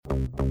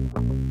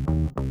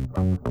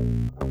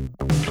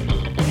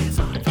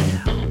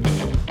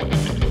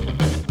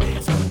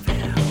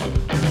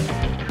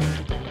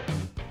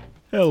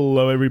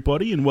Hello,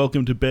 everybody, and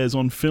welcome to Bears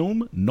on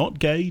Film. Not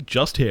gay,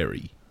 just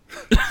hairy.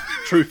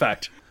 True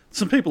fact.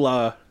 Some people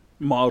are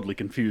mildly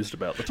confused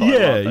about the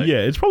title, aren't they? Yeah,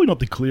 it's probably not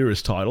the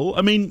clearest title.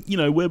 I mean, you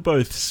know, we're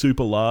both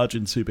super large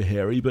and super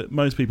hairy, but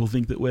most people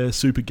think that we're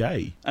super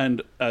gay.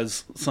 And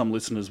as some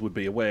listeners would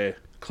be aware,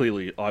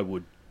 clearly I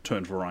would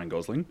turn for Ryan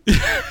Gosling.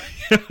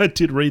 I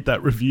did read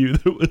that review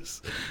that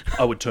was...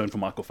 I would turn for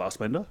Michael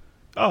Fassbender.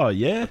 Oh,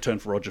 yeah? Turn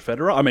for Roger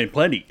Federer. I mean,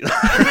 plenty.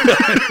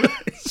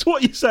 So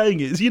what you're saying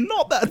is you're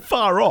not that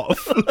far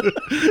off.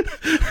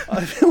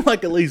 I feel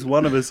like at least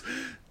one of us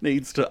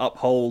needs to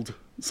uphold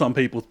some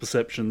people's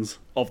perceptions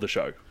of the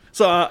show.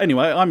 So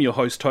anyway, I'm your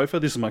host,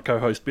 Topher. This is my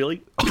co-host,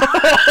 Billy.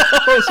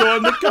 Oh, so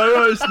I'm the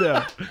co-host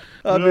now.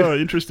 Oh,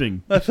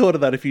 interesting. I thought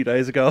of that a few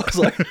days ago. I was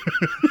like,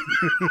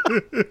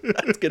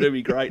 that's going to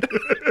be great.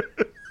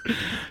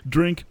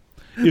 Drink.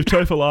 If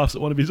Topher laughs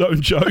at one of his own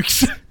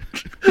jokes...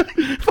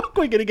 Fuck,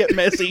 we're going to get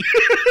messy.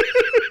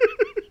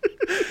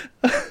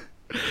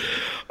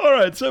 All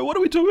right, so what are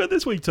we talking about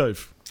this week,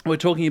 Toph? We're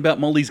talking about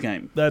Molly's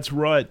Game. That's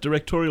right,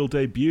 directorial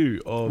debut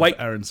of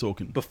Aaron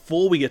Sorkin.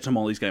 Before we get to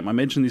Molly's Game, I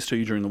mentioned this to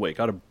you during the week.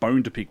 I had a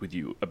bone to pick with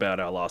you about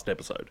our last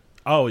episode.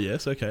 Oh,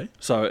 yes, okay.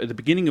 So at the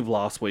beginning of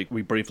last week,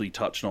 we briefly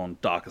touched on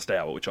Darkest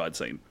Hour, which I'd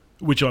seen.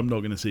 Which I'm not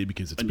going to see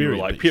because it's and period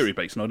you were like, piece. Period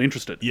piece, not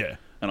interested. Yeah.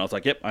 And I was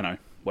like, yep, I know,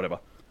 whatever.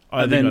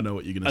 I think I know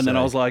what you're going to say. And then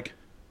I was like,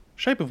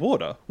 Shape of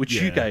Water, which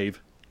you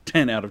gave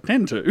 10 out of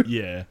 10 to.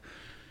 Yeah.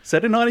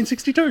 Set in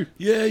 1962.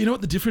 Yeah, you know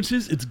what the difference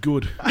is? It's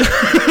good.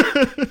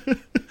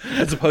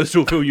 As opposed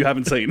to a film you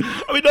haven't seen.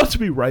 I mean, not to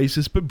be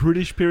racist, but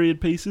British period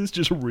pieces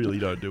just really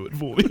don't do it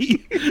for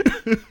me.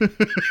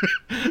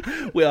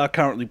 We are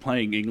currently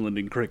playing England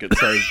in cricket,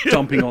 so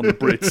jumping on the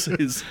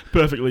Brits is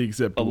perfectly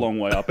acceptable. A long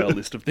way up our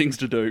list of things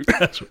to do.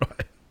 That's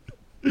right.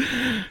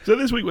 So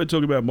this week we're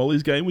talking about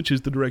Molly's Game, which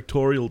is the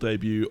directorial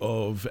debut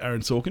of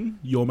Aaron Sorkin,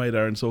 your mate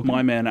Aaron Sorkin.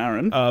 My man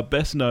Aaron.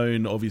 Best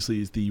known,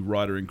 obviously, is the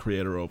writer and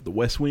creator of The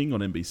West Wing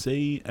on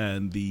NBC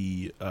and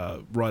the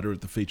writer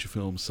of the feature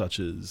films such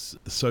as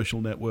The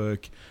Social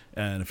Network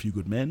and A Few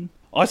Good Men.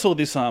 I saw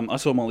this. I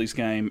saw Molly's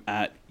Game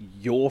at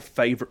your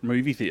favourite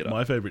movie theatre.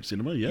 My favourite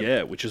cinema, yeah.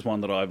 Yeah, which is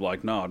one that I've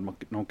like, no, I'm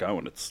not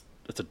going. It's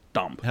a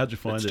dump. How'd you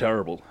find it? It's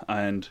terrible.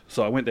 And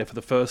so I went there for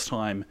the first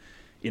time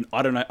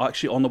I don't know,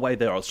 actually on the way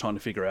there I was trying to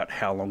figure out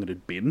how long it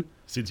had been.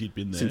 Since you'd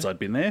been there? Since I'd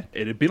been there.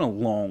 It had been a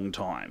long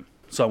time.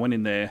 So I went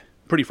in there,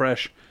 pretty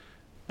fresh,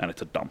 and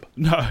it's a dump.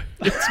 No,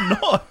 it's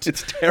not.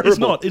 It's terrible. It's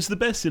not. It's the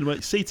best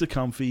cinema. Seats are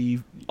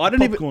comfy. I don't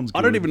Popcorn's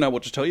even know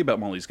what to tell you about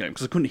Molly's Game,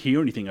 because I couldn't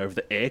hear anything over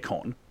the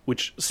aircon,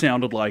 which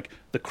sounded like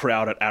the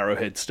crowd at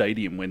Arrowhead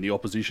Stadium when the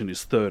opposition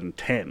is 3rd and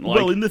 10.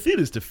 Well, in the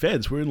theatre's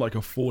defence, we're in like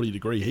a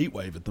 40-degree heat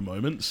wave at the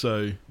moment,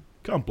 so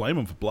can't blame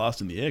them for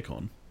blasting the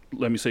aircon.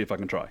 Let me see if I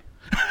can try.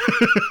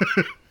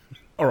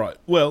 All right,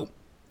 well,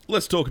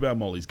 let's talk about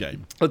Molly's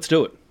Game. Let's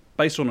do it.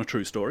 Based on a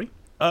true story?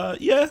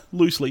 Yeah,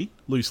 loosely.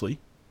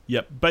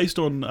 Yep, based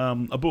on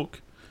a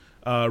book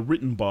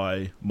written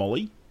by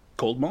Molly.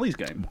 Called Molly's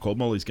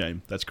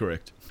Game. That's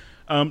correct.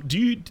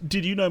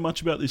 Did you know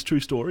much about this true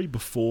story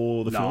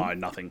before the film? No,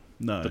 nothing.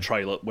 No. The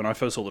trailer, when I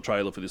first saw the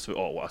trailer for this,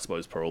 I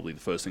suppose probably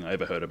the first thing I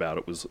ever heard about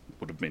it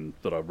would have been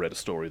that I read a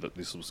story that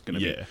this was going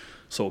to be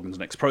Sorkin's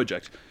next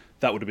project.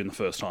 That would have been the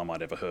first time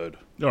I'd ever heard.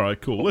 All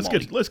right, cool. Let's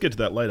get to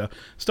that later.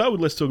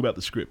 Let's talk about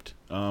the script,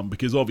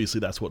 because obviously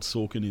that's what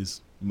Sorkin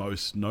is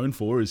most known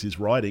for, is his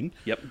writing.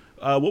 Yep.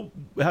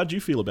 How do you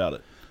feel about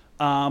it?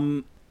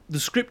 The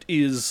script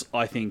is,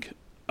 I think,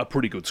 a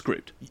pretty good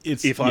script.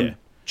 If I'm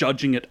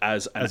judging it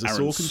as an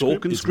Aaron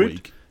Sorkin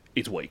script,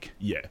 it's weak.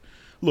 Yeah.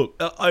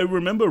 Look, I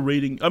remember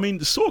reading... I mean,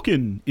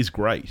 Sorkin is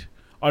great.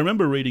 I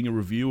remember reading a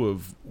review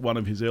of one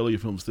of his earlier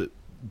films that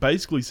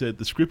basically said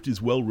the script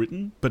is well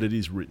written, but it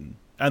is written.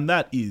 And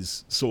that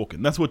is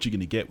Sorkin. That's what you're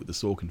going to get with a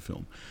Sorkin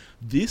film.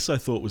 This, I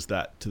thought, was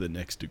that to the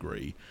next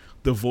degree.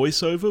 The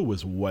voiceover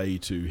was way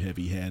too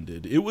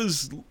heavy-handed. It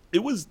was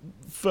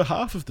for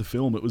half of the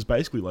film, it was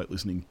basically like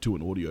listening to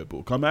an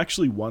audiobook. I'm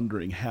actually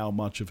wondering how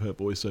much of her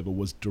voiceover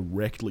was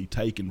directly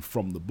taken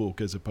from the book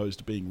as opposed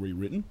to being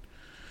rewritten.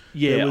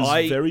 Yeah, there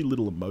was very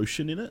little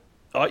emotion in it.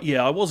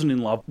 I wasn't in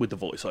love with the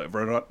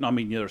voiceover. And I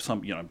mean, there's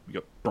some, you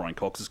got Brian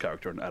Cox's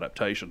character in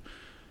Adaptation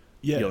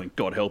yelling,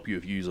 God help you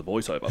if you use a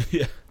voiceover.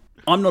 Yeah.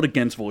 I'm not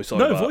against voiceover.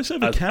 No,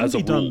 voiceover can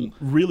be done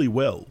really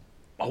well.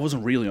 I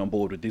wasn't really on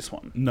board with this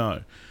one.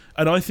 No.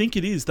 And I think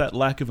it is that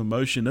lack of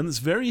emotion, and it's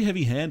very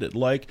heavy-handed.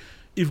 Like,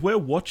 if we're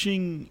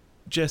watching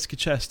Jessica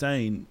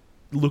Chastain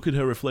look at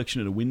her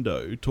reflection in a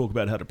window, talk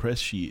about how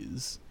depressed she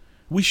is,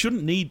 we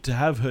shouldn't need to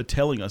have her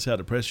telling us how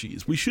depressed she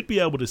is. We should be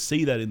able to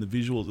see that in the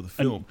visuals of the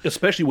film. And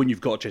especially when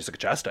you've got Jessica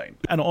Chastain.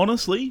 And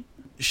honestly,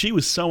 she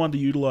was so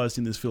underutilized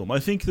in this film. I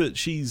think that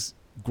she's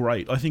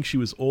great. I think she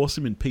was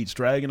awesome in Pete's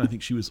Dragon. I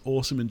think she was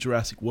awesome in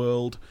Jurassic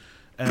World.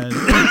 And...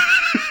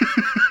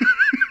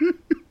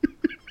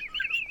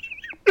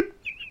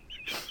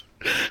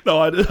 No,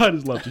 I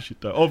just love to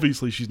shit though.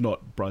 Obviously, she's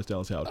not Bryce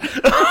Dallas Howard.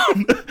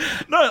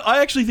 No,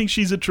 I actually think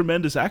she's a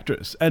tremendous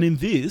actress. And in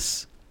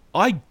this,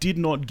 I did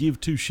not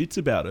give two shits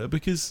about her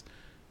because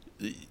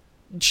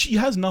she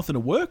has nothing to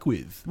work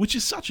with, which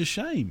is such a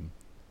shame.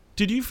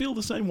 Did you feel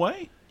the same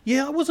way?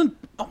 Yeah, I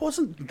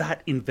wasn't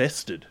that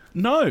invested.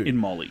 No. In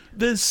Molly.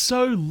 There's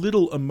so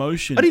little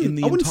emotion in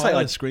the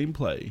entire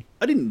screenplay.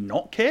 I did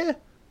not care,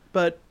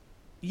 but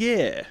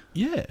yeah.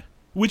 Yeah.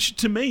 Which,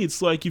 to me,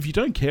 it's like, if you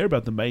don't care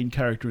about the main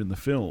character in the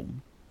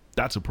film,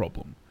 that's a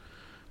problem.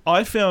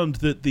 I found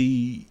that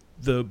the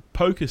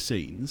poker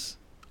scenes,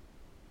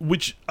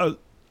 which are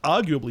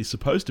arguably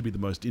supposed to be the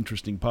most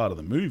interesting part of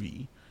the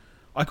movie,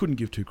 I couldn't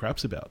give two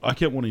craps about. I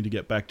kept wanting to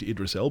get back to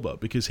Idris Elba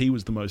because he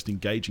was the most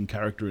engaging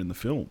character in the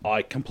film.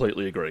 I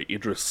completely agree.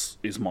 Idris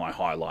is my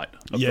highlight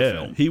of the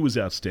film. Yeah, he was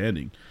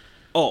outstanding.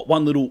 Oh,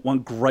 one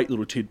great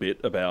little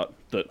tidbit about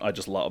that I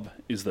just love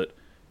is that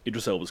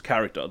Idris Elba's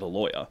character, the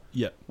lawyer,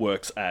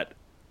 works at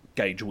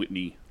Gage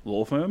Whitney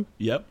law firm.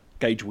 Yep.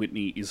 Gage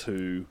Whitney is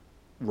who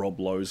Rob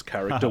Lowe's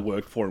character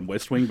worked for in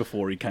West Wing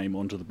before he came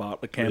onto the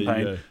Bartlett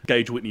campaign.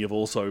 Gage Whitney have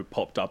also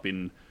popped up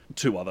in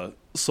two other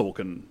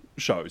Sorkin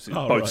shows,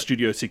 both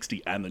Studio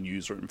 60 and the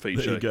Newsroom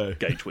feature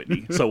Gage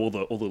Whitney. So all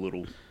the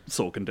little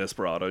Sorkin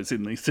desperados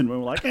in the cinema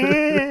were like,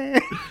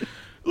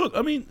 Look,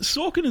 I mean,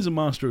 Sorkin is a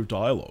master of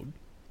dialogue.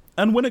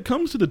 And when it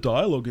comes to the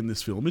dialogue in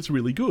this film, it's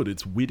really good.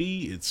 It's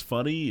witty, it's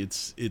funny,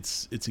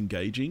 it's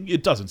engaging.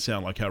 It doesn't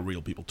sound like how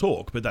real people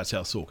talk, but that's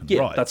how Sorkin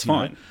writes. That's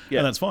fine. Yeah,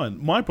 and that's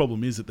fine. My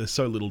problem is that there's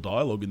so little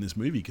dialogue in this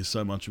movie because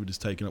so much of it is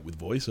taken up with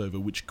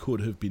voiceover, which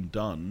could have been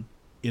done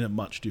in a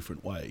much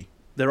different way.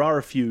 There are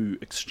a few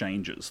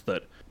exchanges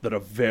that are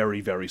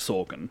very, very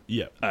Sorkin.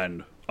 Yeah.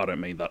 And I don't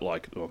mean that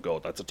like, oh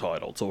God, that's a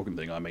tired old Sorkin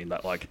thing. I mean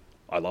that like,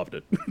 I loved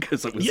it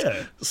because it was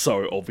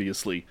so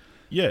obviously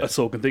a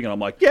Sorkin thing. And I'm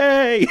like,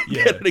 yay,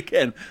 get it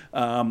again.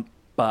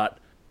 But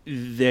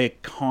they're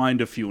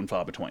kind of few and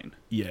far between.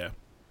 Yeah.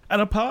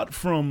 And apart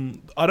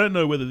from, I don't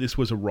know whether this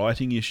was a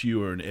writing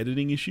issue or an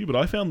editing issue, but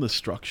I found the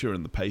structure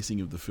and the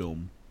pacing of the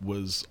film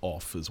was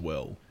off as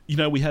well. You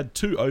know, we had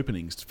two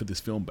openings for this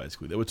film,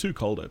 basically. There were two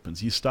cold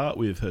opens. You start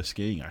with her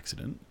skiing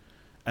accident,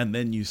 and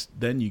then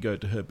you go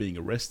to her being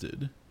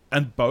arrested.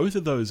 And both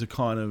of those are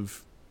kind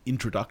of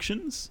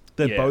introductions.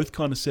 They're both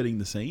kind of setting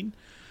the scene,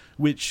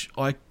 which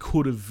I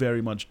could have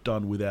very much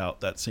done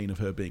without that scene of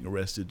her being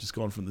arrested, just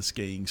gone from the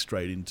skiing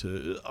straight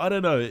into, I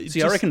don't know.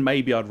 I reckon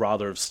maybe I'd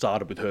rather have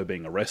started with her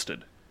being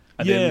arrested.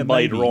 And then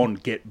later on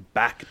get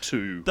back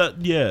to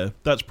that.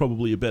 That's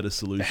probably a better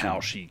solution. How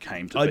she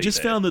came to I be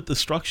just there. found that the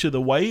structure,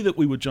 the way that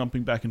we were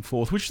jumping back and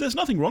forth, which there's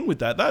nothing wrong with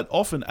that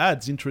often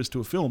adds interest to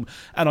a film.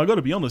 And I got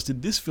to be honest,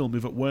 in this film,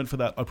 if it weren't for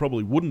that, I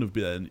probably wouldn't have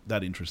been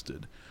that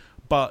interested.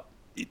 But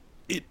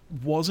it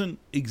wasn't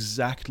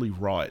exactly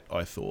right,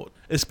 I thought.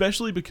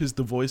 Especially because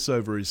the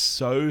voiceover is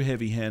so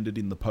heavy-handed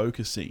in the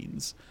poker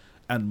scenes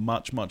and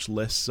much, much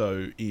less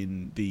so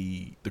in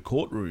the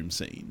courtroom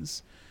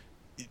scenes.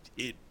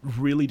 It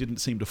really didn't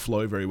seem to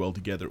flow very well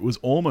together. It was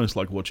almost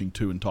like watching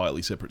two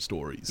entirely separate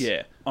stories.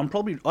 Yeah, I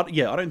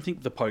don't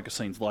think the poker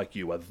scenes like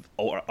you are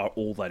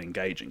all that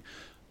engaging.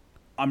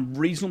 I'm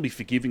reasonably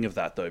forgiving of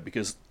that, though,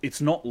 because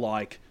it's not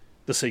like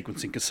the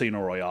sequence in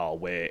Casino Royale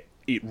where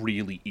it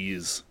really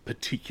is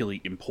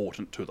particularly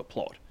important to the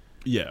plot.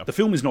 Yeah. The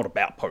film is not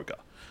about poker.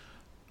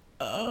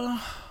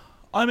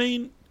 I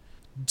mean,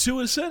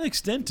 to a certain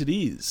extent it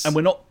is. And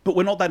we're not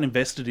that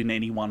invested in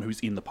anyone who's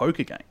in the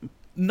poker game.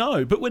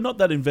 No, but we're not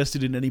that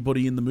invested in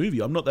anybody in the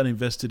movie. I'm not that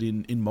invested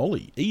in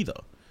Molly either.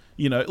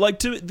 You know, like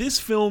to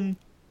this film,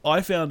 I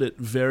found it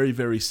very,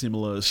 very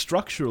similar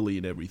structurally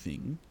and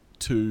everything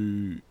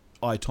to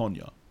I,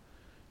 Tonya.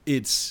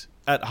 It's,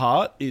 at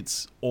heart,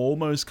 it's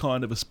almost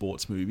kind of a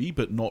sports movie,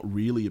 but not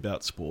really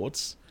about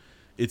sports.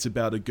 It's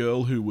about a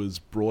girl who was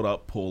brought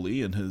up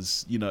poorly and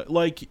has, you know,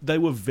 like they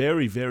were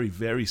very, very,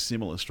 very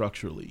similar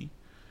structurally.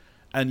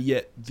 And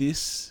yet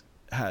this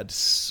had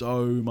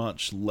so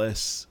much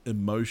less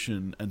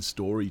emotion and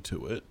story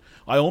to it.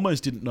 I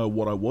almost didn't know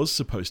what I was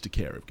supposed to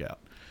care about,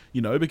 you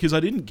know, because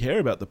I didn't care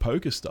about the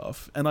poker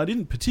stuff, and I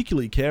didn't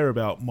particularly care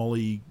about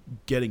Molly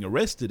getting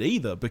arrested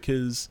either,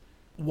 because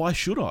why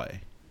should I?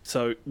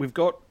 So we've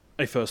got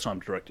a first-time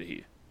director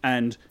here,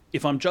 and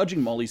if I'm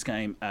judging Molly's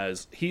Game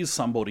as here's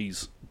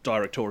somebody's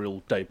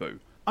directorial debut,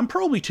 I'm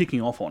probably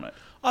ticking off on it.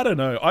 I don't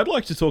know. I'd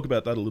like to talk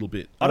about that a little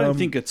bit. I don't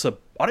think it's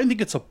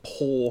a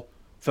poor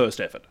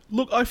first effort.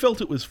 Look, I felt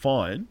it was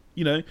fine.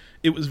 You know,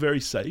 it was very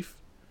safe,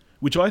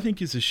 which I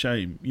think is a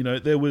shame. You know,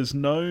 there was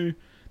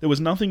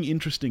nothing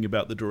interesting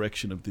about the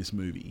direction of this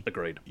movie.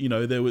 Agreed. You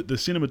know, the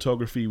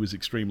cinematography was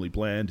extremely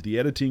bland, the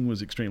editing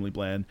was extremely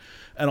bland,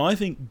 and I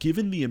think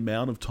given the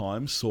amount of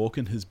time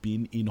Sorkin has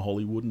been in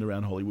Hollywood and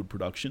around Hollywood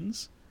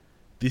productions,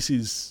 this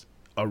is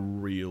a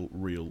real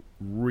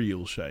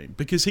shame,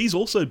 because he's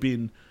also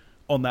been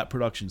on that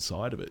production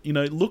side of it. You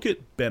know, look at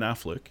Ben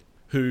Affleck,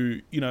 who,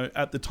 you know,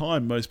 at the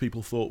time most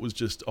people thought was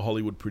just a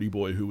Hollywood pretty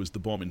boy who was the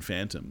bomb in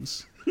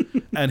Phantoms.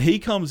 And he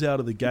comes out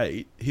of the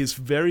gate, his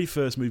very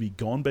first movie,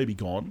 Gone Baby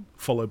Gone,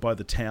 followed by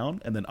The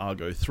Town, and then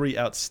Argo. 3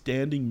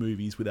 outstanding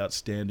movies with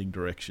outstanding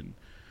direction.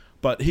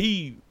 But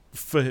he,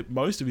 for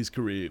most of his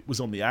career, was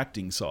on the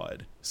acting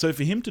side. So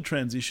for him to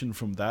transition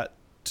from that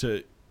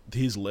to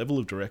his level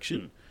of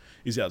direction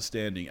is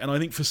outstanding. And I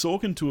think for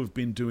Sorkin to have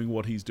been doing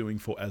what he's doing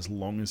for as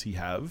long as he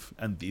have,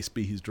 and this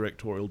be his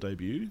directorial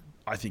debut,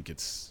 I think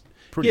it's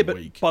pretty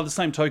weak. By the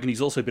same token,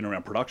 he's also been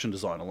around production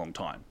design a long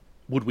time.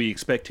 Would we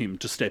expect him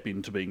to step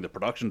into being the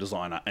production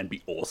designer and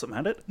be awesome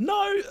at it?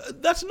 No,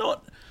 that's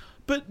not...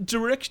 But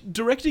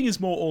directing is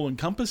more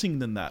all-encompassing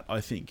than that,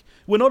 I think.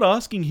 We're not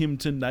asking him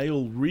to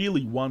nail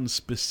really one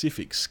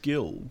specific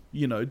skill,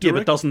 you know. Yeah,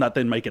 but doesn't that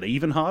then make it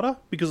even harder?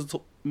 Because it's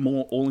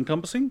more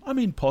all-encompassing? I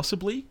mean,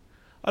 possibly.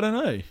 I don't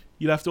know.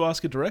 You'd have to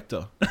ask a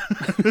director.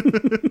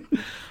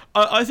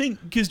 I think,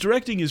 because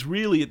directing is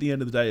really, at the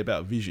end of the day,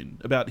 about vision,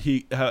 about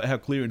how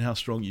clear and how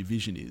strong your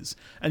vision is.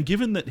 And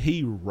given that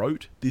he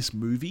wrote this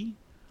movie,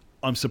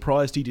 I'm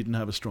surprised he didn't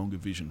have a stronger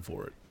vision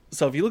for it.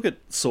 So if you look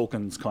at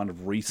Sorkin's kind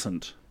of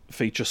recent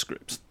feature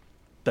scripts,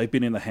 they've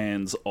been in the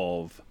hands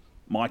of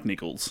Mike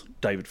Nichols,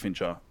 David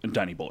Fincher, and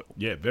Danny Boyle.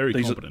 Yeah, very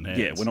competent hands.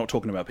 Yeah, we're not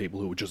talking about people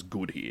who are just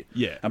good here.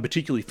 Yeah. And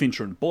particularly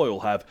Fincher and Boyle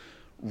have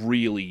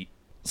really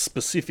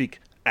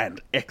specific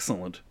and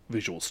excellent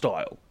visual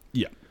style.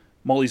 Yeah.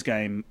 Molly's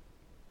Game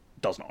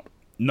does not.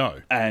 No.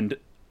 And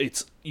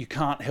you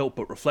can't help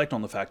but reflect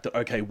on the fact that,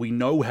 okay, we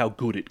know how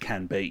good it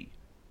can be.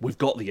 We've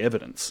got the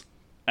evidence.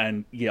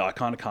 And yeah, I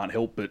kind of can't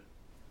help but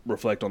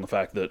reflect on the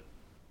fact that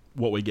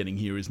what we're getting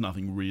here is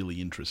nothing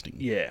really interesting.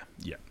 Yeah.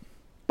 Yeah.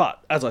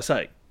 But, as I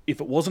say, if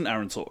it wasn't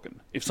Aaron Sorkin,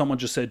 if someone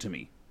just said to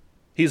me,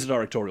 here's a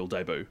directorial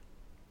debut,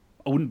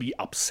 I wouldn't be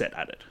upset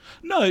at it.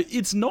 No,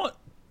 it's not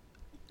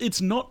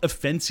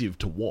offensive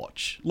to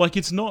watch. Like,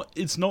 it's not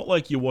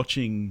like you're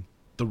watching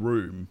The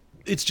Room.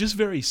 It's just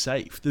very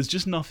safe. There's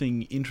just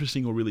nothing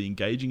interesting or really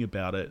engaging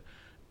about it.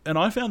 And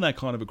I found that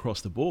kind of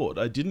across the board.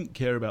 I didn't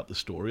care about the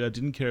story. I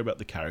didn't care about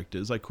the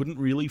characters. I couldn't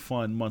really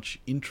find much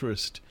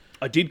interest.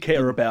 I did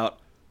care about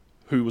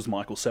who was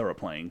Michael Cera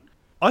playing.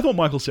 I thought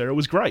Michael Cera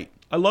was great.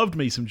 I loved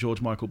me some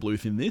George Michael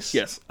Bluth in this.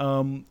 Yes.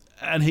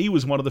 And he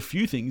was one of the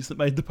few things that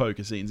made the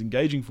poker scenes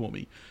engaging for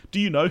me. Do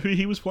you know who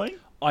he was playing?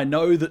 I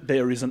know that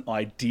there is an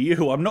idea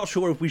who I'm not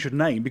sure if we should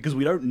name because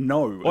we don't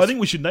know. Well, I think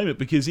we should name it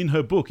because in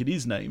her book it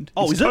is named.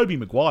 Oh, it's is Tobey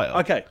Maguire.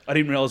 Okay, I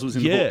didn't realise it was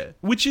in the book. Yeah,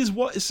 which is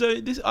what... So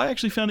this, I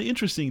actually found it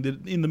interesting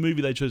that in the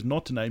movie they chose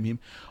not to name him.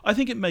 I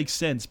think it makes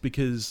sense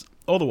because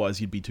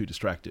otherwise you'd be too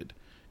distracted.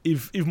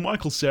 If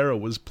Michael Cera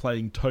was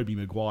playing Tobey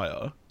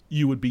Maguire,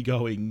 you would be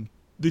going,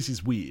 this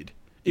is weird.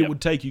 It would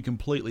take you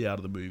completely out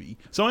of the movie.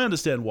 So I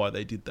understand why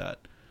they did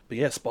that. But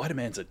yeah,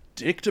 Spider-Man's a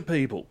dick to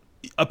people.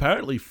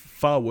 Apparently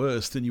far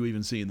worse than you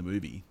even see in the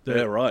movie.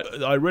 Yeah, right.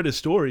 I read a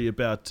story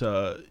about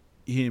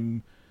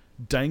him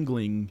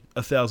dangling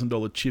a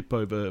 $1,000 chip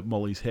over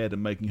Molly's head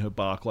and making her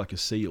bark like a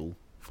seal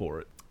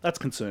for it. That's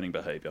concerning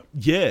behaviour.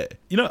 Yeah.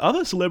 You know,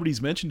 other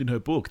celebrities mentioned in her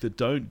book that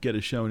don't get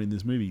as shown in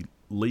this movie.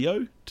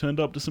 Leo turned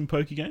up to some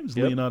poker games.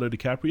 Yep. Leonardo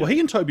DiCaprio. Well, he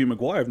and Tobey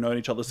Maguire have known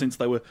each other since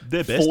they were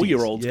They're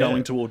 4-year-olds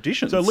going to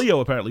auditions. So Leo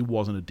apparently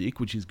wasn't a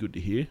dick, which is good to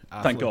hear.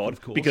 Thank God,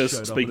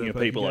 because speaking of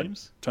people I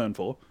turn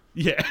for,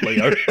 yeah,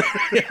 Leo.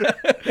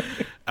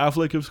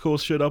 Affleck, of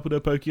course, showed up at her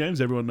poker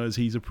games. Everyone knows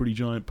he's a pretty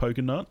giant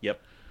poker nut.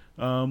 Yep.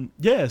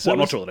 Yeah. So I'm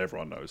not sure that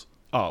everyone knows.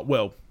 Oh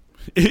well.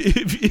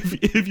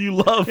 If you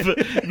love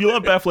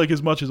Affleck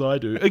as much as I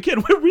do,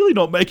 again, we're really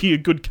not making a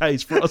good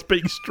case for us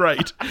being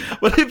straight.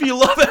 But if you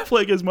love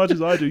Affleck as much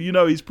as I do, you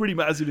know he's pretty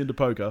massive into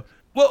poker.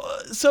 Well,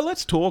 so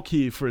let's talk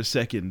here for a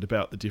second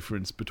about the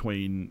difference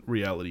between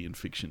reality and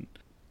fiction.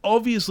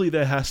 Obviously,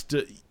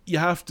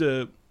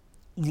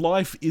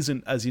 life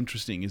isn't as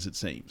interesting as it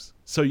seems,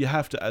 so you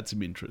have to add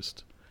some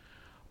interest.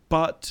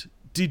 But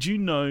did you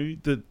know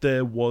that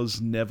there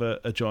was never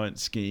a giant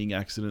skiing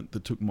accident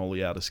that took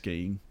Molly out of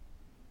skiing?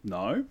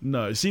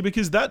 No. See,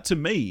 because that, to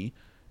me,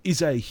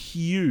 is a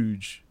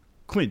huge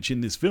clinch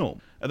in this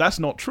film. And that's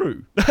not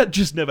true. That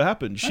just never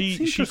happened. She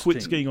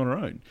quit skiing on her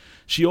own.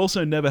 She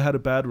also never had a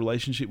bad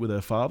relationship with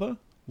her father,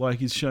 like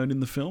is shown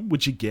in the film,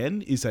 which,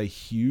 again, is a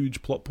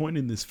huge plot point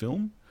in this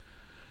film.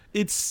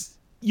 It's,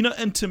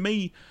 and to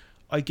me,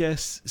 I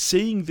guess,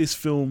 seeing this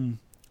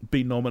film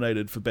be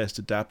nominated for Best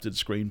Adapted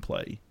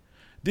Screenplay,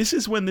 this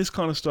is when this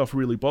kind of stuff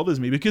really bothers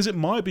me, because it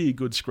might be a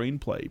good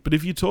screenplay, but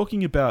if you're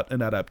talking about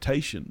an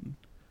adaptation,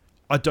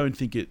 I don't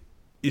think it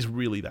is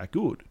really that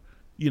good,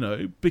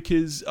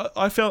 because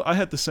I felt I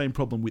had the same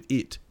problem with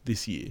It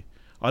this year.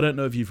 I don't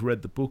know if you've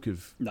read the book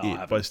of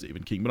It by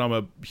Stephen King, but I'm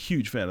a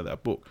huge fan of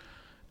that book.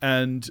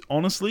 And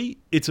honestly,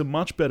 it's a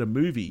much better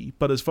movie,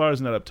 but as far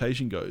as an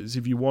adaptation goes,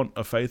 if you want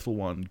a faithful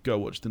one, go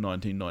watch the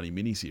 1990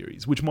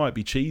 miniseries, which might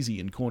be cheesy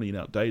and corny and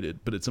outdated,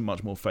 but it's a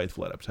much more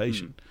faithful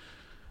adaptation.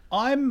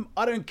 I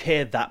don't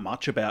care that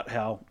much about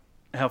how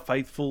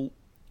faithful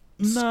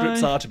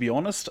scripts are, to be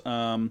honest.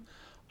 And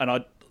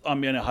I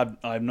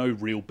have no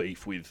real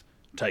beef with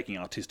taking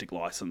artistic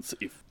license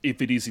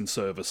if it is in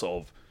service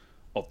of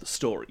the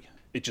story.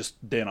 It just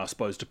then, I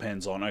suppose,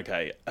 depends on,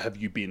 okay,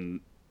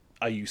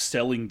 are you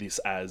selling this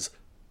as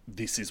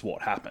this is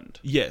what happened?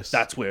 Yes.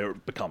 That's where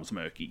it becomes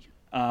murky.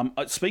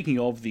 Speaking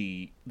of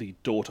the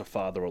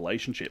daughter-father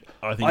relationship...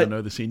 I think I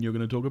know the scene you're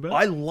going to talk about.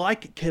 I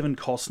like Kevin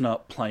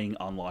Costner playing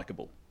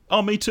unlikable.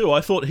 Oh, me too.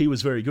 I thought he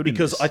was very good in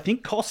this. Because I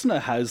think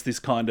Costner has this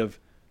kind of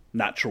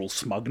natural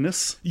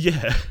smugness.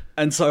 Yeah.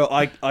 And so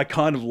I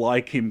kind of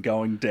like him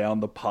going down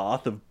the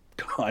path of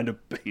kind of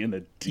being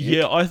a dick.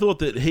 Yeah, I thought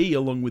that he,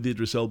 along with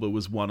Idris Elba,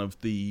 was one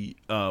of the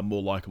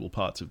more likable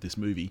parts of this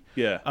movie.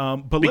 Yeah.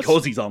 But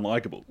because he's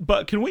unlikable.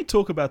 But can we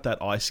talk about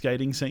that ice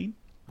skating scene?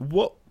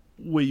 What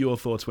were your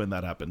thoughts when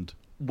that happened?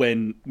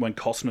 When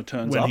Costner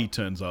turns up? When he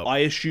turns up. I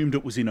assumed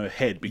it was in her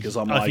head because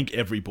I'm like... I think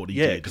everybody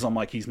did. did. Because I'm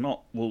like, he's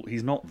not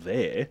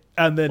there.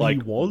 And then like,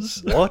 he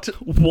was? What?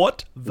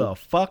 What the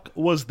fuck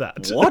was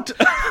that? What?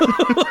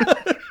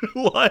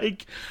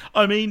 Like,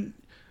 I mean...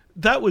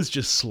 That was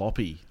just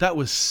sloppy. That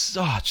was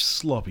such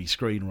sloppy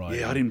screenwriting.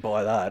 Yeah, I didn't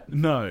buy that.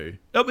 No.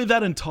 I mean,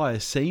 that entire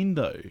scene,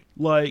 though.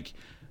 Like,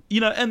 you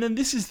know, and then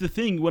this is the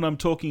thing when I'm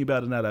talking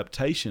about an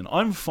adaptation.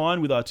 I'm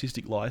fine with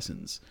artistic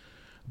license.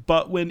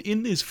 But when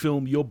in this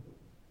film, you're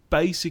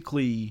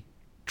basically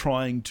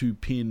trying to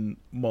pin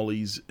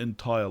Molly's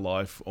entire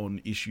life on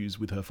issues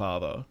with her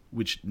father,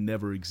 which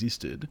never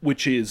existed.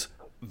 Which is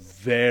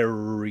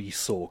very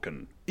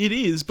Sorkin. It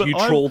is, but you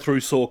trawl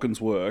through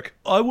Sorkin's work.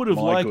 I would have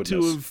liked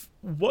to have...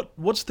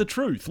 What's the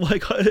truth?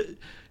 Like,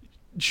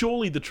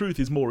 surely the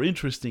truth is more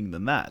interesting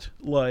than that.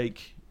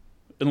 Like,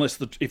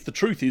 if the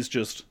truth is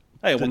just,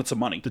 hey, I wanted some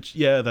money.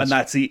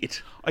 That's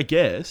it. I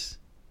guess.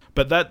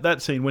 But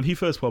that scene, when he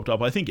first popped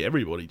up, I think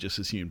everybody just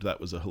assumed that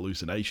was a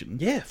hallucination.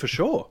 Yeah, for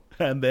sure.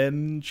 And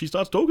then she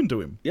starts talking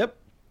to him. Yep.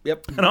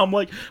 And I'm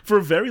like, for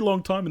a very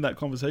long time in that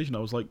conversation, I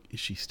was like, is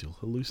she still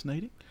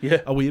hallucinating?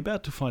 Yeah. Are we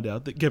about to find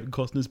out that Kevin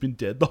Costner's been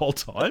dead the whole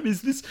time?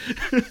 Is this...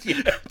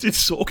 Did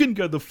Sorkin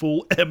go the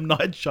full M.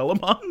 Night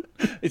Shyamalan?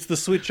 It's the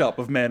switch up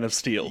of Man of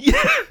Steel.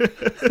 Yeah.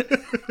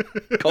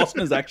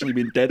 Costner's actually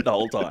been dead the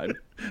whole time,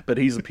 but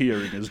he's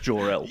appearing as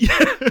Jor-El.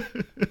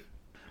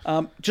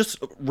 Yeah.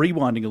 Just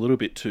rewinding a little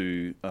bit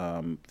to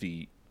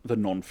the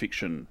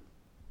non-fiction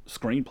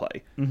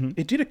screenplay,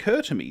 It did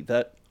occur to me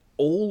that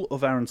all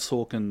of Aaron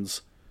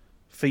Sorkin's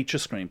feature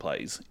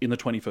screenplays in the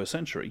 21st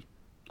century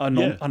are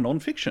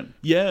non-fiction.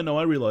 Yeah, no,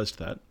 I realised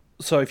that.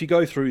 So if you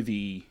go through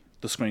the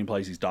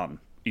screenplays he's done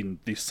in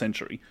this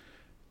century,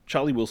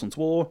 Charlie Wilson's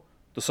War,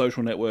 The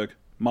Social Network,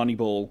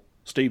 Moneyball,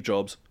 Steve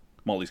Jobs,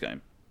 Molly's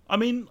Game. I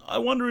mean, I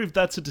wonder if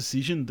that's a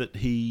decision that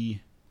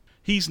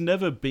he's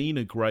never been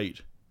a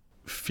great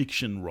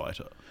fiction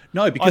writer.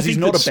 No, because he's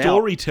not about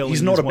storytelling.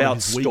 He's not is one about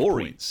of his weak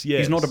story. points. Yes.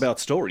 He's not about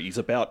story. He's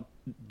about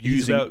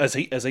using, as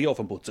he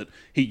often puts it,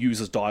 he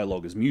uses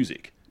dialogue as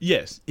music.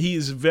 Yes, he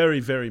is very,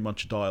 very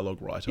much a dialogue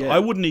writer. Yeah. I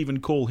wouldn't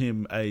even call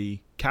him a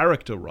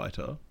character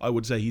writer. I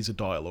would say he's a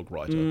dialogue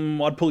writer.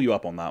 I'd pull you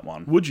up on that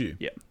one. Would you?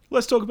 Yeah.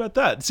 Let's talk about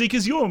that. See,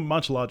 because you're a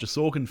much larger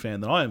Sorkin fan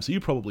than I am, so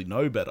you probably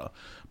know better.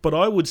 But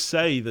I would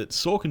say that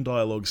Sorkin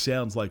dialogue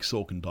sounds like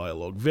Sorkin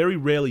dialogue. Very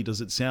rarely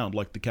does it sound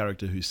like the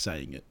character who's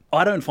saying it.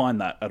 I don't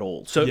find that at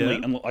all. Certainly,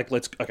 Yeah. and like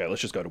let's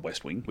just go to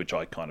West Wing, which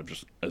I kind of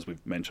just, as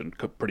we've mentioned,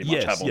 could pretty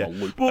much have on a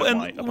loop at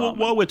my apartment.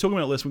 While we're talking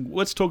about West Wing,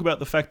 let's talk about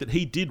the fact that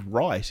he did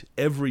write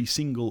every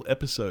single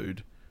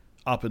episode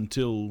up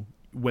until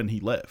when he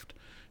left.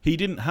 He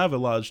didn't have a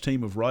large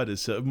team of writers,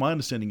 so my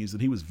understanding is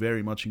that he was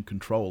very much in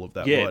control of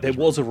that. Yeah, there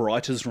was a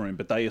writer's room,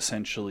 but they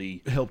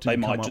essentially helped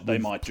him they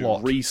might do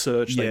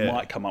research, they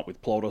might come up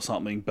with plot or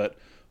something, but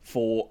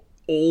for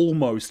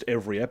almost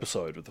every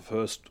episode of the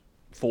first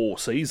 4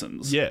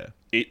 seasons,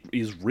 it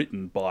is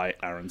written by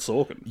Aaron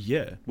Sorkin.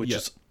 Yeah. Which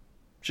is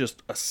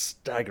just a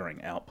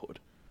staggering output.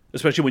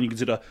 Especially when you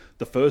consider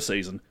the first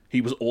season, he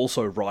was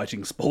also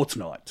writing Sports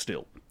Night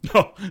still.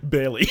 Oh,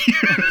 barely.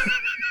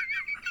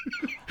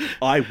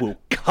 I will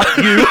cut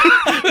you.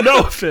 No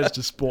offense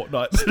to Sport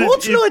Night.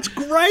 Sports Night's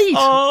great.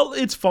 Oh,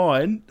 it's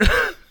fine.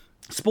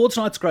 Sports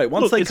Night's great.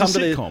 Once they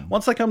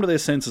come to their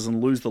senses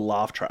and lose the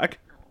laugh track.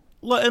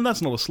 And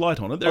that's not a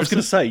slight on it. I was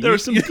going to say, there are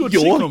some good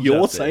sitcoms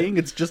You're out saying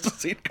there. It's just a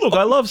sitcom. Look,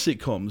 I love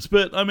sitcoms,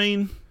 but I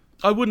mean,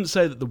 I wouldn't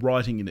say that the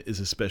writing in it is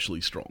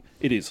especially strong.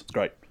 It is. It's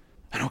great.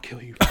 And I'll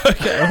kill you.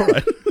 Okay, all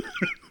right.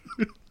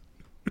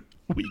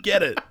 We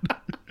get it.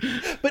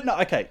 But no,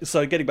 okay,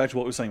 so getting back to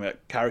what we were saying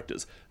about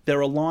characters,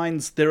 there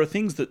are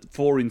things that,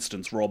 for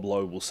instance, Rob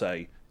Lowe will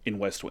say in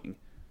West Wing,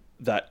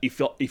 that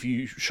if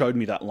you showed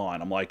me that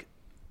line, I'm like,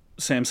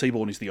 Sam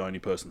Seaborn is the only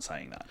person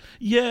saying that.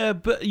 Yeah,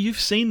 but you've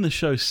seen the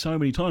show so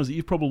many times that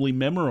you've probably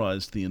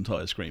memorised the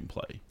entire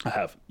screenplay. I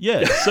have.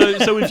 Yeah,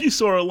 so if you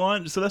saw a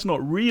line, so that's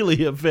not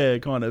really a fair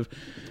kind of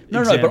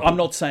No, but I'm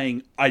not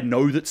saying I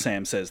know that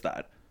Sam says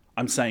that.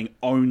 I'm saying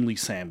only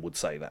Sam would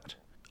say that.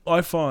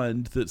 I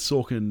find that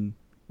Sorkin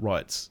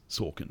writes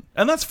Sorkin.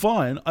 And that's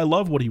fine. I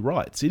love what he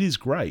writes. It is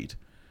great.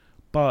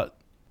 But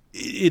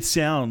it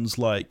sounds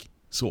like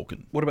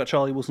Sorkin. What about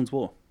Charlie Wilson's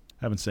War?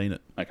 Haven't seen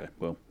it. Okay,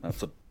 well,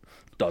 that's a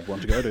dud one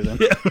to go to then.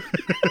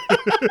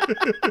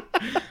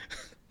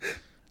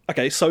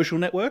 Okay, Social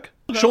Network.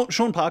 Okay.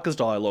 Sean Parker's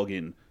dialogue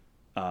in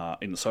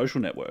The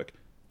Social Network,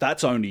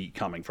 that's only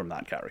coming from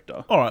that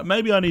character. All right,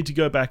 maybe I need to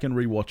go back and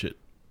rewatch it.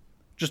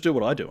 Just do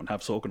what I do and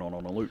have Sorkin on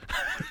a loop.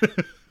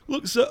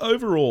 Look, so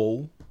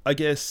overall, I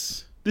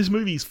guess this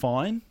movie's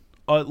fine.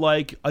 I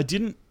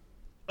didn't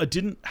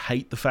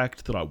hate the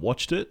fact that I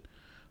watched it,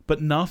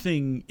 but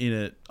nothing in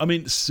it, I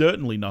mean,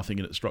 certainly nothing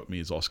in it struck me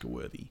as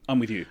Oscar-worthy. I'm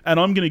with you. And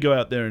I'm going to go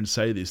out there and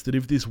say this, that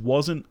if this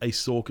wasn't a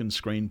Sorkin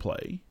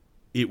screenplay,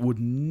 it would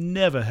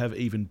never have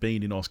even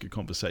been in Oscar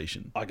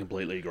conversation. I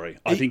completely agree.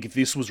 I think if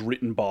this was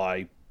written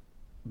by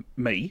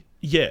me,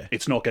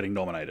 it's not getting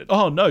nominated.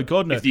 Oh, no,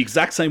 God, no. If the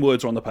exact same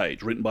words are on the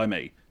page, written by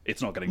me,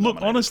 it's not getting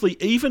nominated. Look, honestly,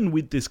 even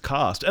with this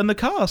cast, and the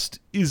cast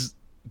is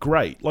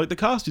great, like, the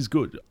cast is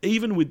good.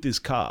 Even with this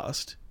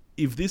cast,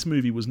 if this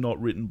movie was not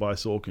written by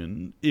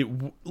Sorkin,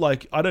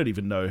 I don't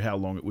even know how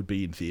long it would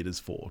be in theaters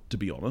for, to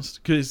be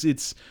honest, because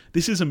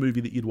this is a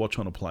movie that you'd watch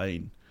on a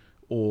plane,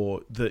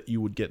 or that you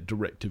would get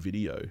direct to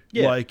video.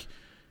 Yeah. Like,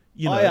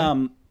 you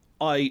know,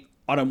 I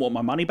don't want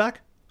my money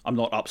back. I'm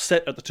not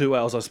upset at the 2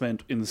 hours I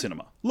spent in the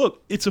cinema.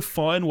 Look, it's a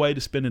fine way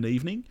to spend an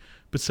evening,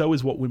 but so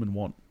is what women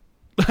want.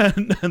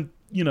 and,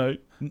 you know,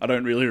 I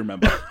don't really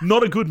remember.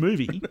 Not a good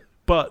movie,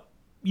 but,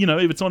 you know,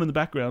 if it's on in the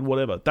background,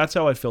 whatever. That's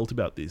how I felt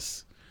about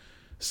this.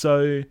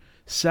 So,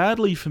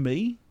 sadly for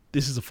me,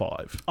 this is a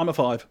 5. I'm a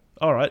 5.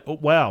 All right. Oh,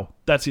 wow.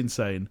 That's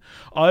insane.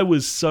 I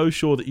was so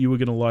sure that you were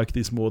going to like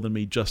this more than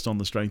me just on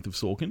the strength of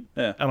Sorkin.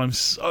 Yeah. And I'm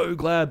so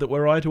glad that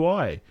we're eye to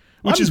eye.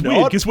 Which I'm is not.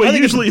 weird, because we're I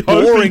think usually it's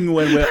boring hoping...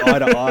 when we're eye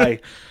to eye.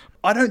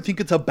 I don't think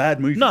it's a bad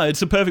movie. No,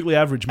 it's a perfectly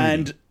average movie.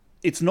 And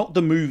it's not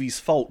the movie's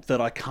fault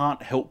that I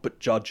can't help but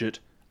judge it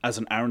as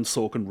an Aaron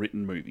Sorkin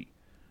written movie.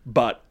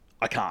 But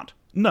I can't.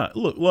 No,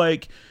 look,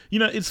 like, you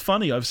know, it's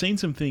funny. I've seen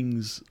some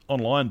things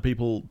online,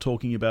 people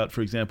talking about, for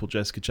example,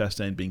 Jessica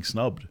Chastain being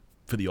snubbed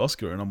for the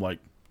Oscar, and I'm like,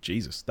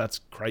 Jesus, that's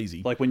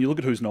crazy. Like, when you look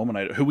at who's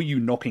nominated, who are you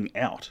knocking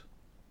out?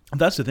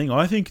 That's the thing.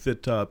 I think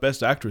that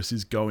Best Actress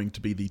is going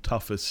to be the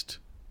toughest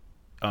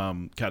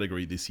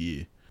category this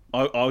year.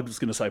 I was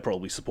going to say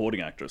probably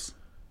Supporting Actress.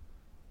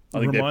 I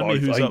think Remind me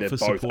who's up for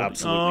supporting.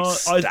 Absolutely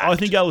stacked. I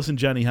think Alison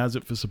Janney has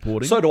it for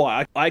supporting. So do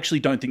I. I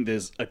actually don't think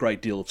there's a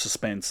great deal of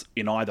suspense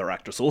in either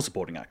actress or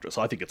supporting actress.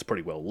 I think it's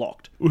pretty well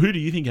locked. Well, who do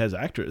you think has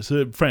actress?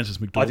 Frances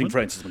McDormand? I think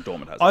Frances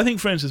McDormand has it. I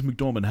think Frances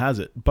McDormand has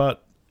it,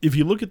 but if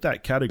you look at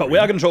that category... But we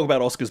are going to talk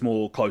about Oscars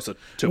more closer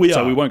to it,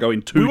 so we won't go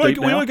in too deep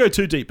now. We won't go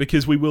too deep,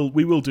 because we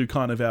will do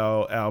kind of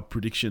our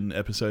prediction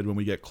episode when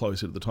we get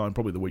closer to the time,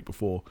 probably the week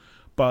before.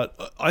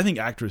 But I think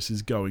actress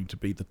is going to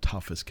be the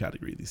toughest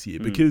category this year,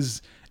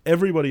 because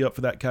everybody up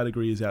for that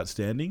category is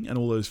outstanding, and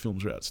all those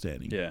films are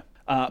outstanding. Yeah.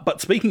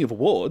 But speaking of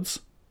awards,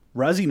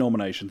 Razzie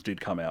nominations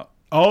did come out.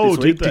 Oh,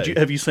 this week. did they?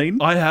 Have you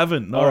seen? I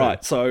haven't, no. All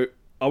right, so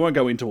I won't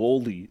go into all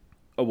the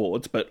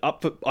awards, but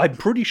I'm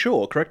pretty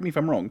sure, correct me if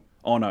I'm wrong.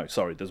 Oh, no,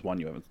 sorry, there's one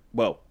you haven't...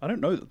 Well, I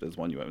don't know that there's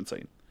one you haven't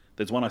seen.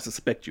 There's one I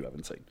suspect you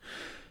haven't seen.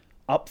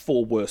 Up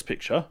for Worst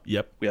Picture,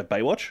 Yep. we have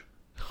Baywatch.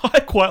 I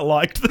quite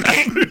liked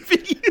that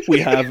movie.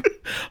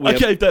 I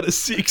gave that a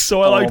 6,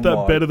 so I liked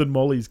that better than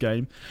Molly's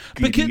Game.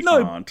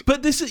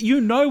 But this is,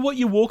 you know what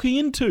you're walking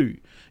into.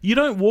 You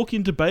don't walk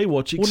into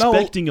Baywatch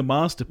expecting a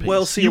masterpiece.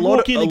 Well, see, you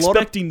walk in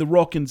expecting The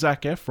Rock and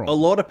Zac Efron. A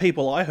lot of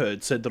people I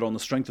heard said that on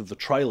the strength of the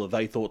trailer,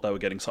 they thought they were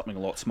getting something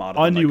a lot smarter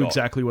than I knew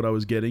exactly what I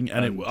was getting,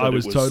 and I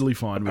was totally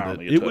fine with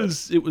it.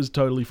 It was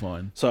totally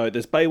fine. So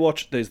there's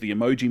Baywatch, there's the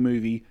Emoji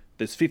Movie,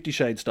 there's 50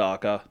 Shades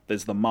Darker,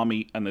 there's The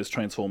Mummy, and there's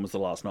Transformers: The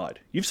Last Night.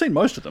 You've seen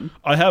most of them.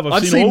 I have.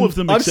 I've seen all of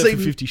them except for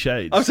 50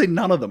 Shades. I've seen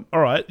none of them.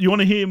 All right. You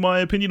want to hear my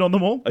opinion on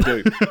them all? I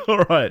do. All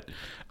right.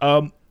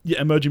 Yeah,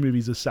 Emoji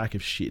Movie's a sack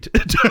of shit.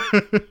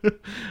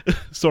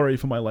 Sorry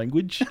for my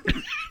language.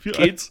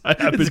 Kids. I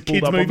have been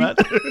pulled up on that.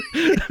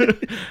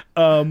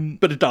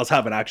 But it does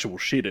have an actual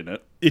shit in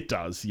it. It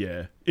does,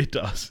 yeah. It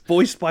does.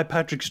 Voiced by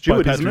Patrick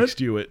Stewart, isn't it? Patrick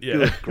Stewart,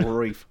 yeah. Good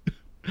grief.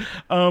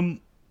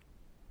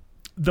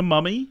 The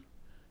Mummy,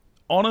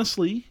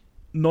 honestly,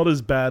 not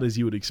as bad as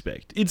you would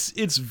expect. It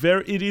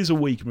is a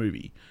weak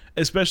movie,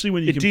 especially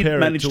when you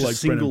compare it to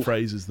like Brendan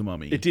Fraser's The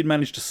Mummy. It did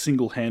manage to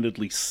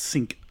single-handedly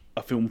sink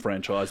a film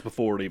franchise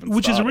before it even started.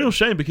 Which is a real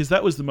shame, because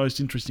that was the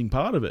most interesting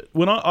part of it.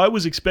 When I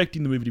was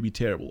expecting the movie to be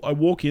terrible, I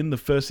walk in, the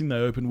first thing they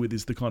open with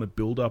is the kind of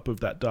build-up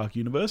of that dark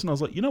universe, and I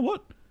was like, you know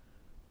what?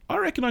 I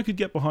reckon I could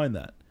get behind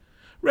that.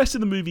 Rest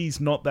of the movie's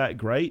not that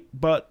great,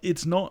 but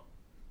it's not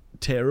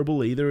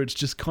terrible either. It's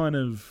just kind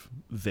of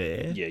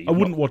there. Yeah, I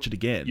wouldn't watch it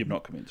again. You've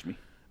not convinced me.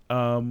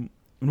 And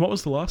what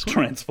was the last one?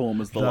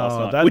 Transformers: The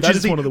Last Night, which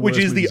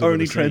is the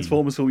only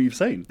Transformers film you've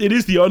seen. It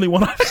is the only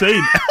one I've seen,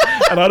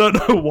 and I don't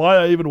know why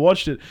I even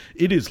watched it.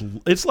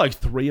 It's like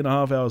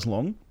 3.5 hours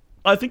long.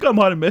 I think I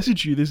might have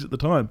messaged you this at the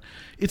time.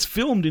 It's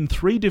filmed in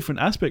 3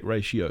 different aspect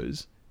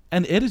ratios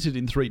and edited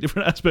in 3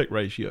 different aspect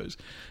ratios.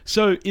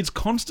 So it's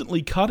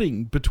constantly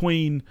cutting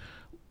between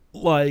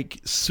like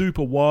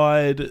super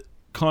wide,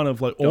 kind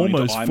of like going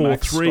almost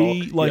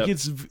 4:3. Like yep.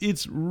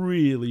 It's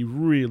really,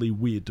 really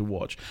weird to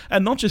watch.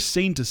 And not just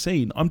scene to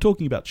scene. I'm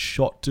talking about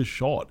shot to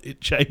shot. It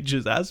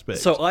changes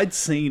aspects. So I've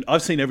seen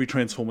every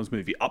Transformers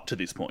movie up to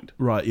this point.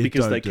 Right,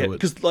 because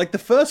because like the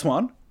first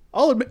one,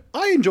 I'll admit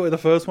I enjoy the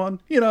first one,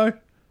 you know.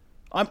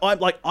 I'm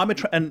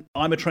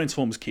a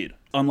Transformers kid.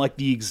 I'm like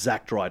the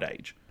exact right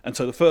age. And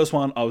so the first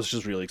one I was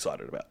just really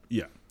excited about.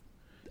 Yeah.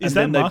 Is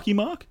that Marky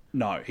Mark?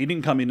 No, he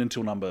didn't come in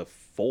until number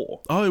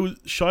 4. Oh, it was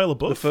Shia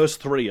LaBeouf? The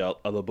first 3 are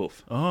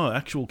LaBeouf. Oh,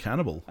 actual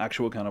cannibal.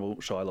 Actual cannibal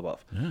Shia LaBeouf.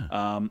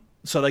 Yeah.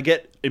 So they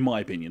get, in my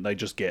opinion, they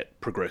just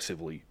get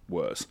progressively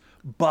worse.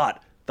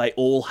 But they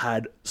all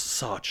had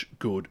such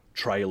good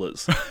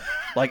trailers.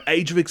 Like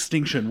Age of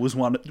Extinction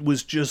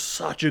was just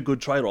such a good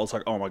trailer. I was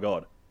like, oh my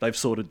god, they've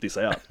sorted this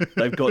out.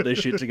 They've got their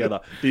shit together.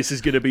 This is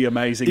going to be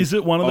amazing. Is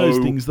it one of those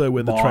things though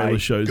where the trailer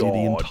shows you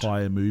the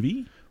entire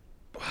movie?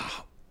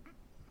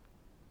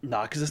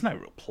 No, because there's no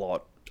real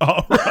plot.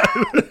 Oh, right.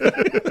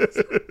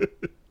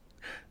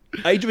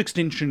 Age of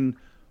Extinction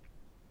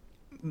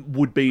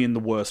would be in the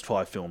worst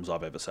 5 films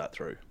I've ever sat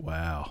through.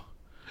 Wow.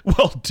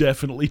 Well,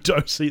 definitely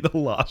don't see The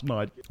Last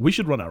Night. We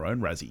should run our own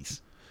Razzies.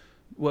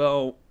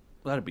 Well,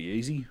 that'd be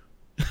easy.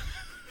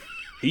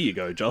 Here you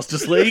go,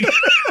 Justice League.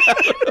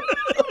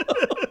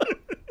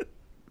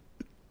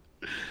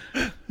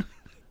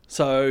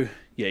 So,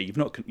 yeah, you've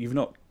not.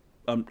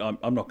 I'm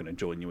not going to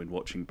join you in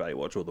watching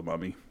Baywatch or The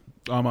Mummy.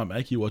 I might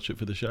make you watch it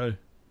for the show.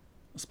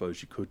 I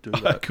suppose you could do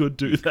that. I could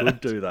do that.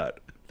 Could do that.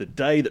 The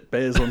day that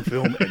Bears on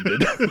Film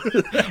ended.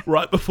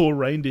 Right before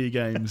Reindeer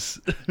Games.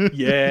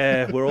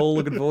 Yeah, we're all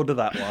looking forward to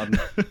that one.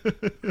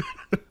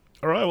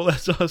 All right, well,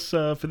 that's us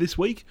for this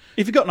week.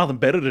 If you've got nothing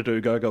better to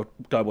do, go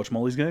watch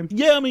Molly's Game.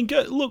 Yeah, I mean,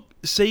 go look,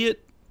 see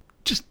it.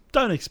 Just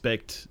don't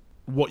expect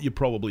what you're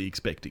probably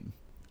expecting.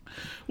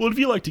 Well, if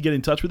you'd like to get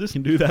in touch with us,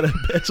 you can do that at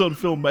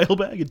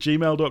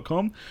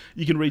bearsonfilmmailbag@gmail.com.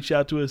 You can reach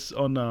out to us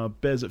on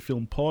Bears at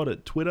Film Pod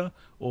at Twitter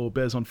or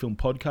Bears on Film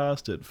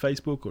Podcast at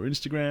Facebook or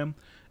Instagram.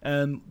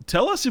 And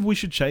tell us if we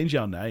should change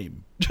our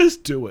name.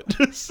 Just do it.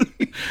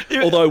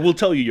 Although we'll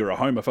tell you you're a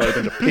homophobe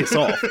and to piss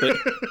off.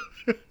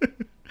 But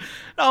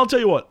I'll tell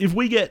you what, if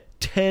we get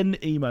 10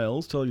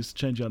 emails telling us to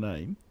change our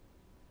name,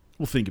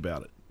 we'll think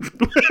about it.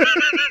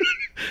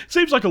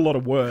 Seems like a lot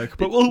of work,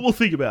 but we'll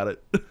think about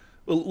it.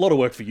 Well, a lot of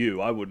work for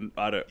you. I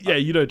don't. Yeah,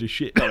 you don't do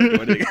shit. I don't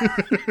do anything.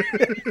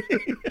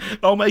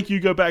 I'll make you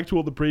go back to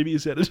all the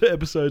previous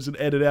episodes and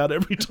edit out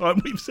every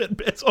time we've said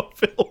Bears on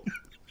Film.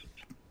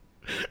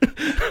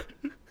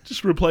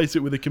 Just replace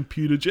it with a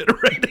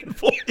computer-generated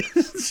voice.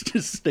 It's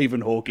just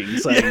Stephen Hawking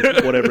saying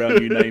whatever our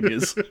new name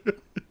is.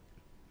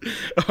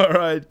 All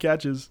right,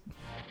 catches.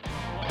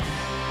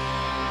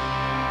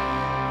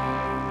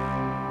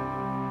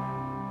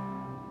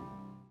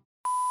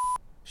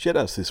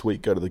 Shoutouts this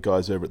week go to the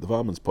guys over at the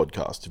Varmints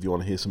Podcast. If you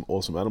want to hear some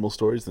awesome animal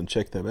stories, then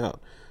check them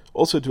out.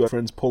 Also to our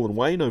friends Paul and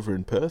Wayne over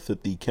in Perth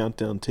at the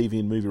Countdown TV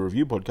and Movie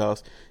Review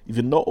Podcast. If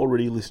you're not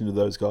already listening to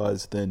those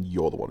guys, then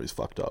you're the one who's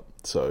fucked up.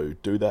 So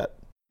do that.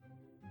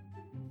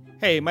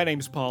 Hey, my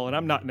name's Paul, and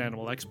I'm not an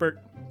animal expert.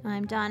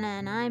 I'm Donna,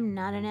 and I'm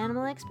not an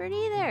animal expert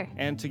either.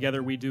 And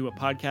together we do a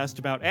podcast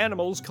about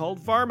animals called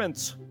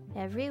Varmints.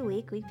 Every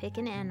week we pick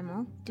an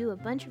animal, do a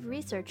bunch of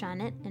research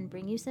on it, and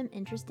bring you some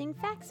interesting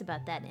facts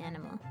about that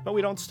animal. But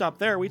we don't stop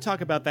there. We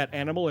talk about that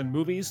animal in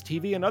movies,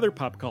 TV, and other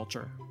pop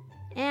culture.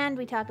 And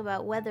we talk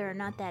about whether or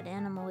not that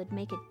animal would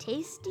make a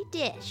tasty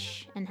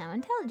dish, and how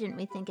intelligent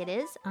we think it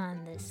is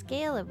on the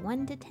scale of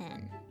 1 to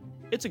 10.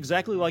 It's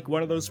exactly like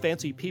one of those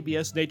fancy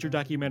PBS nature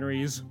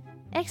documentaries.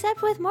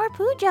 Except with more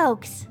poo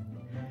jokes.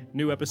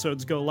 New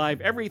episodes go live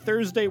every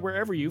Thursday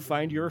wherever you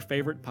find your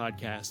favorite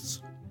podcasts.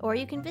 Or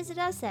you can visit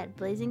us at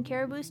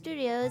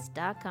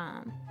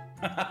blazingcariboustudios.com.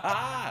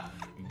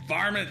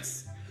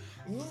 Varmints!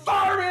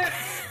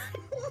 Varmints!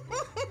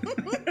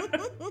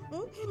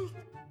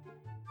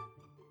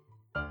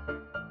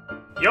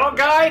 Your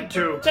guide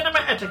to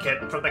cinema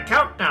etiquette from the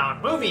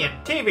Countdown Movie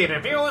and TV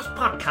Reviews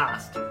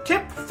podcast.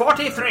 Tip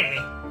 43.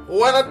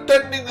 When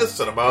attending the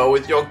cinema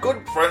with your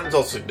good friends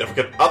or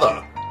significant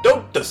other,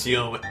 don't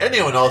assume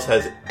anyone else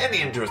has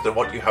any interest in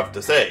what you have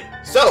to say.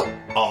 So,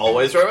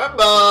 always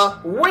remember...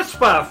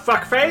 Whisper,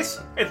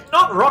 fuckface! It's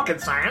not rocket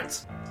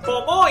science.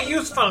 For more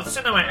useful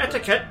cinema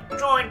etiquette,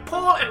 join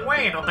Paul and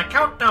Wayne on the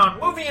Countdown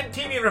Movie and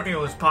TV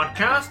Reviews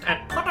podcast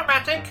at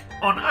Podomatic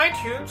on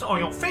iTunes or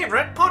your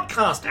favorite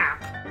podcast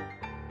app.